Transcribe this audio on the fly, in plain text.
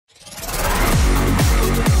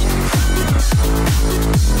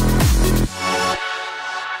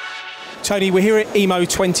Tony, we're here at EMO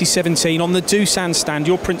 2017 on the Doosan stand,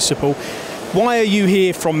 your principal. Why are you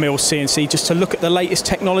here from Mills CNC? Just to look at the latest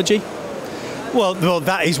technology? Well,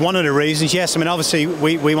 that is one of the reasons, yes. I mean, obviously,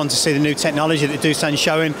 we want to see the new technology that Doosan's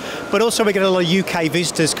showing, but also we get a lot of UK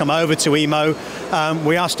visitors come over to EMO.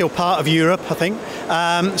 We are still part of Europe, I think.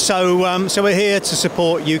 So we're here to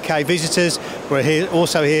support UK visitors. We're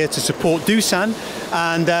also here to support Doosan,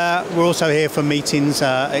 and we're also here for meetings,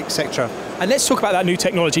 etc. And let's talk about that new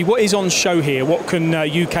technology. What is on show here? What can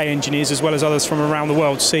UK engineers, as well as others from around the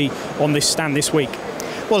world, see on this stand this week?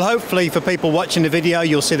 Well, hopefully for people watching the video,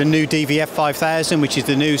 you'll see the new DVF 5000, which is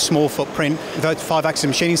the new small footprint 5-axis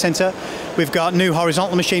machining centre. We've got new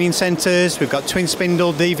horizontal machining centres, we've got twin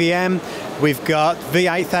spindle DVM, we've got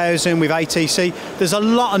V8000 with ATC. There's a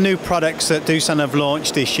lot of new products that Doosan have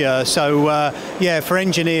launched this year. So yeah, for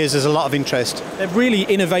engineers, there's a lot of interest. They're really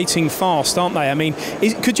innovating fast, aren't they? I mean,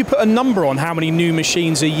 could you put a number on how many new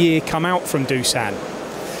machines a year come out from Doosan?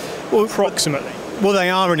 Well, approximately. Well,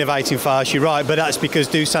 they are innovating fast, you're right, but that's because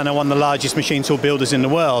Doosan are one of the largest machine tool builders in the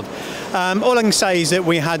world. All I can say is that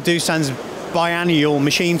we had Doosan's biannual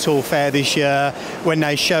machine tool fair this year when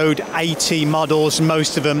they showed 80 models,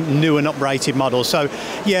 most of them new and uprated models. So,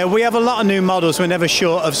 yeah, we have a lot of new models. We're never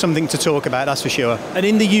short of something to talk about, that's for sure. And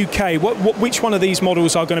in the UK, which one of these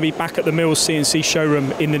models are going to be back at the Mills CNC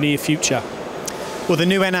showroom in the near future? Well, the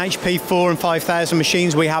new NHP 4 and 5000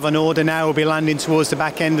 machines we have on order now will be landing towards the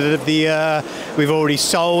back end of the year. We've already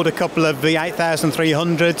sold a couple of the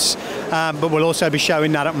 8300s, but we'll also be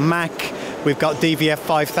showing that at MAC. We've got DVF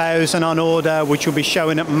 5000 on order, which will be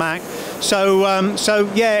showing at MAC. So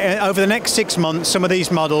yeah, over the next 6 months, some of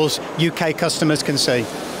these models UK customers can see.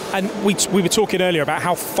 And we were talking earlier about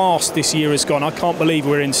how fast this year has gone. I can't believe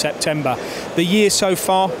we're in September. The year so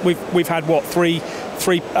far, we've had what, three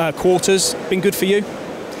quarters. Been good for you?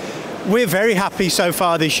 We're very happy so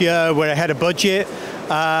far this year. We're ahead of budget.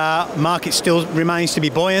 Market still remains to be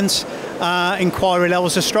buoyant. Inquiry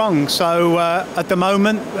levels are strong. So at the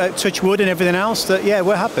moment, touch wood and everything else, yeah,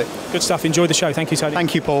 we're happy. Good stuff. Enjoy the show. Thank you, Tony.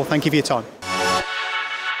 Thank you, Paul. Thank you for your time.